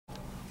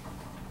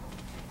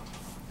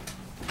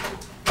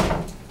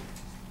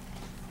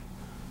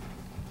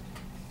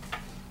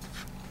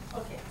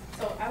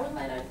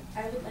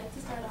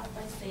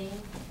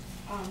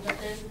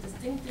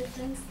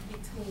difference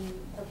between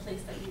the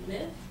place that you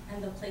live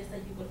and the place that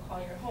you would call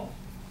your home.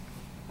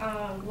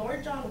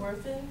 Lord John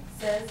Worthington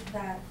says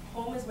that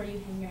home is where you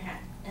hang your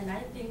hat, and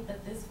I think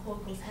that this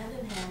quote goes hand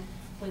in hand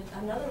with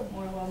another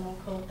more well-known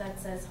quote that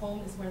says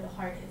home is where the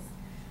heart is.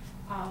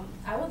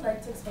 I would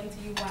like to explain to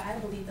you why I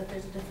believe that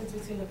there's a difference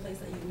between the place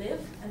that you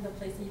live and the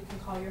place that you can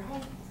call your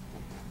home.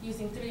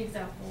 Using 3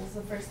 examples,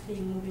 the first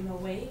being moving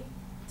away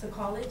to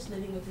college,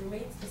 living with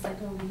roommates, the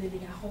second would be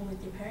living at home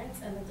with your parents,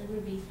 and the third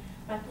would be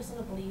my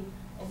personal belief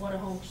of what a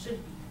home should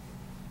be.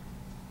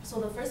 So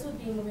the first would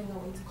be moving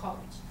away to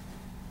college.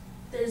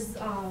 There's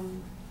the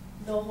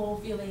whole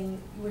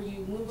feeling where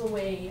you move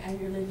away and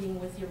you're living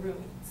with your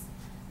roommates.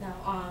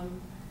 Now,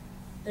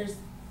 there's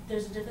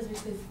a difference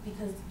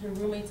because your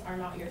roommates are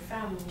not your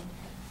family,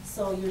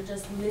 so you're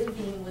just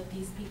living with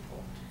these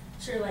people.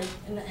 Sure, like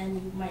in the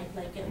end, you might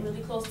like get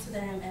really close to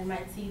them and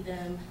might see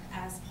them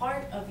as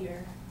part of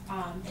your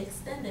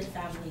extended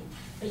family,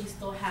 but you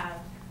still have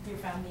your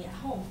family at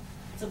home.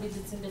 So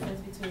it's a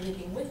difference between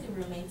living with your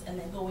roommates and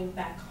then going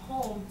back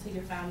home to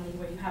your family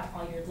where you have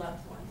all your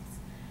loved ones.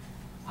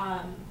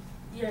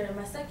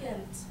 My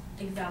second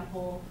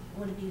example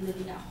would be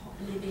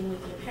living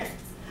with your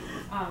parents.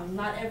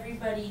 Not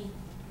everybody,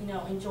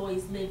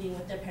 enjoys living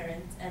with their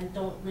parents and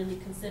don't really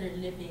consider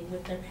living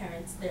with their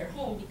parents their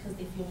home because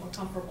they feel more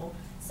comfortable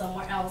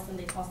somewhere else and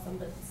they call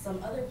some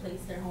other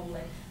place their home,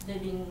 like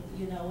living,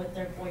 with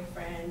their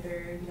boyfriend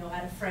or,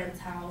 at a friend's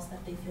house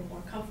that they feel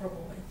more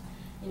comfortable with.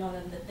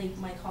 Then that they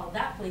might call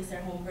that place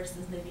their home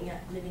versus living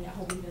at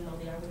home even though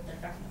they are with their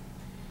family.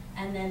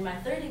 And then my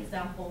third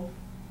example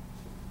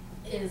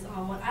is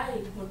what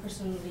I would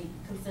personally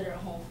consider a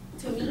home.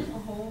 To me, a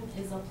home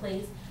is a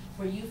place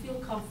where you feel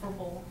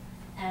comfortable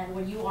and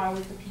where you are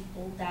with the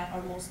people that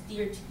are most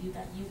dear to you,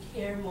 that you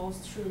care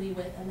most truly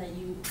with, and that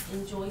you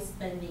enjoy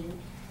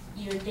spending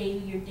your day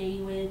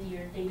with,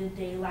 your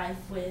day-to-day life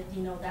with.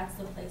 That's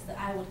the place that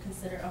I would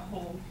consider a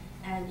home.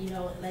 And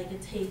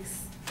it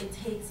takes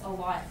a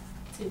lot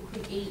to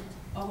create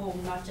a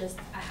home, not just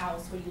a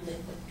house where you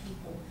live with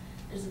people.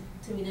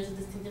 To me, there's a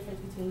distinct difference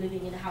between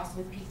living in a house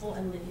with people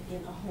and living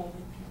in a home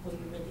with people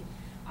you really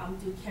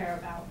do care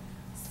about.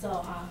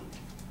 So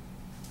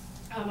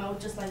I would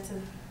just like to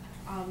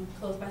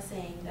close by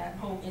saying that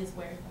home is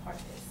where the heart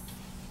is.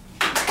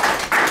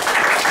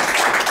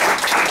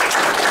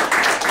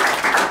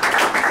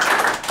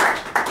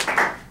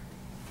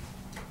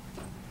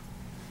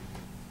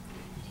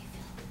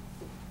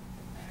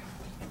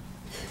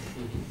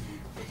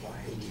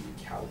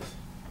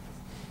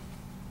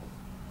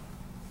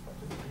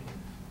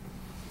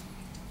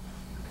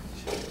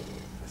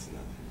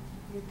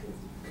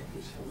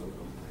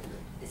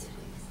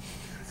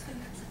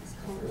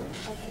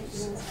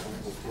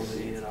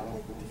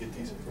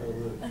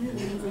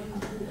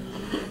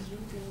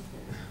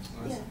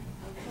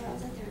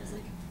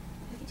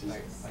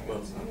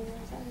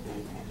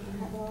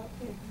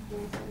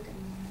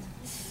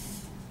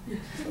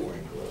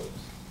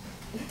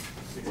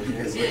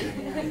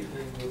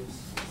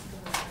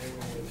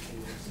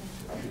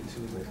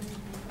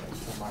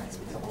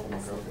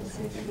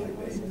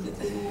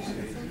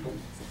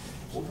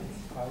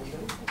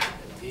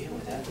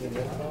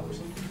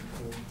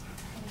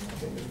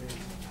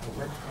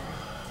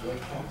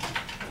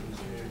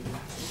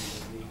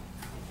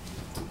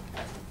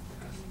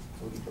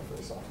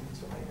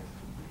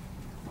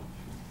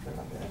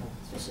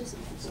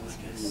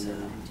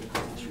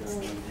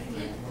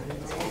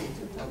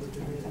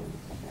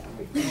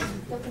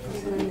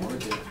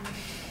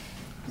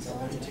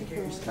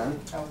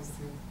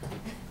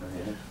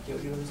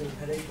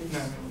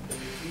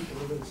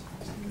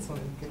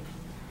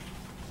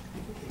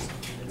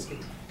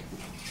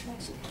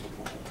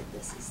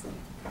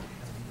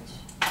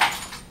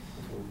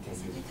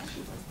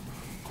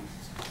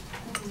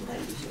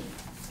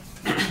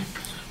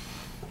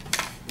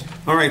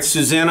 All right,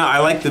 Susanna, I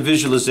like the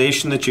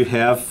visualization that you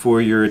have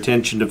for your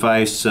attention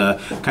device,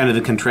 kind of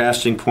the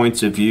contrasting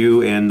points of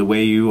view and the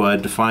way you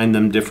define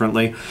them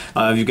differently.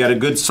 You've got a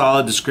good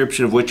solid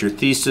description of what your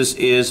thesis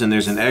is, and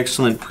there's an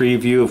excellent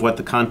preview of what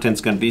the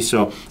content's going to be,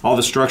 so all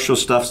the structural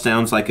stuff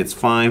sounds like it's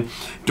fine.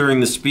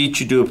 During the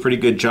speech, you do a pretty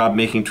good job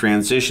making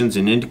transitions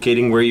and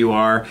indicating where you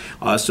are,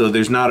 so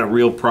there's not a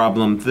real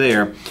problem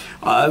there.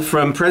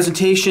 From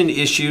presentation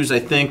issues, I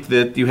think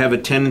that you have a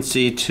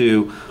tendency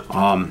to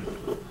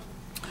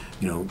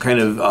kind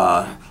of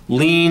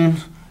lean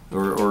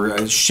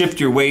or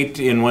shift your weight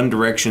in one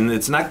direction.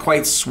 It's not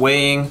quite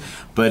swaying,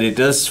 but it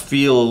does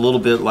feel a little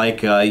bit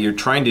like you're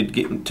trying to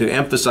get to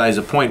emphasize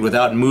a point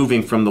without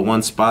moving from the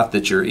one spot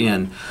that you're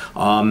in.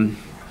 Let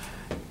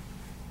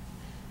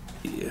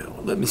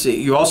me see.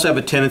 You also have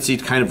a tendency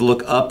to kind of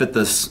look up at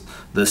the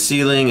the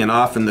ceiling and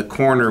off in the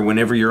corner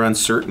whenever you're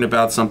uncertain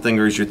about something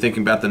or as you're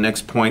thinking about the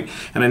next point.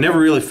 And I never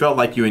really felt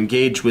like you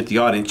engaged with the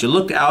audience. You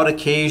looked out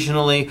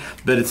occasionally,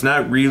 but it's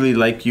not really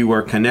like you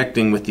are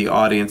connecting with the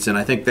audience, and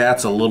I think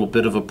that's a little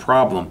bit of a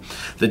problem.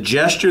 The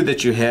gesture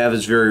that you have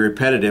is very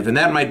repetitive, and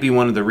that might be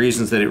one of the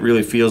reasons that it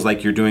really feels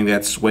like you're doing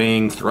that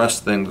swaying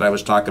thrust thing that I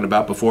was talking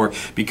about before,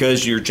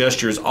 because your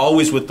gesture is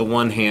always with the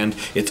one hand.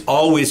 It's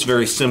always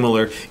very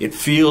similar. It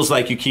feels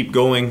like you keep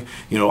going,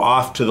 you know,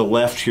 off to the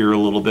left here a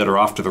little bit, or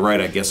off to the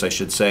right, I guess I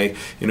should say,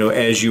 you know,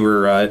 as you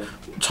were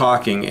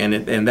talking,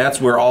 and that's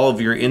where all of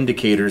your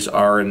indicators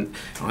are, and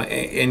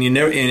you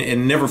never, and it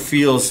never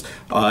feels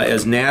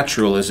as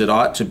natural as it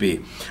ought to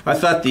be. I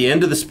thought the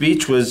end of the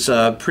speech was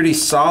pretty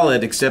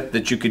solid, except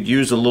that you could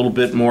use a little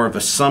bit more of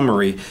a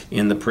summary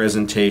in the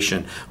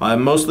presentation.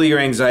 Mostly your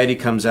anxiety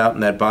comes out in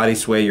that body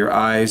sway, your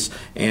eyes,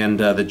 and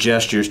the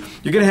gestures.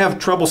 You're going to have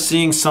trouble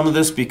seeing some of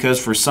this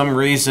because for some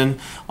reason,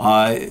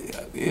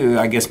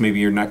 I guess maybe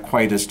you're not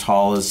quite as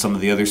tall as some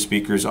of the other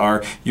speakers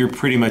are. You're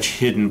pretty much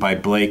hidden by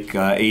Blake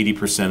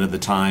 80% of the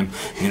time.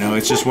 You know,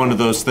 it's just one of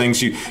those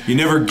things. You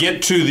never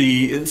get to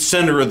the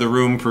center of the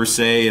room per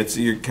se.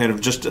 You're kind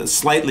of just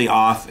slightly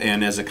off,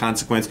 and as a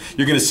consequence,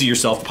 you're going to see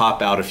yourself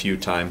pop out a few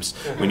times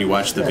when you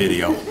watch the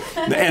video.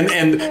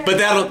 But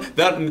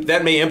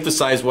that may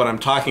emphasize what I'm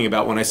talking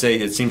about when I say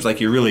it seems like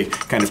you're really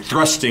kind of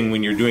thrusting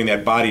when you're doing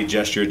that body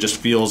gesture. It just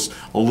feels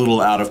a little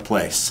out of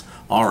place.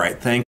 All right, thank you.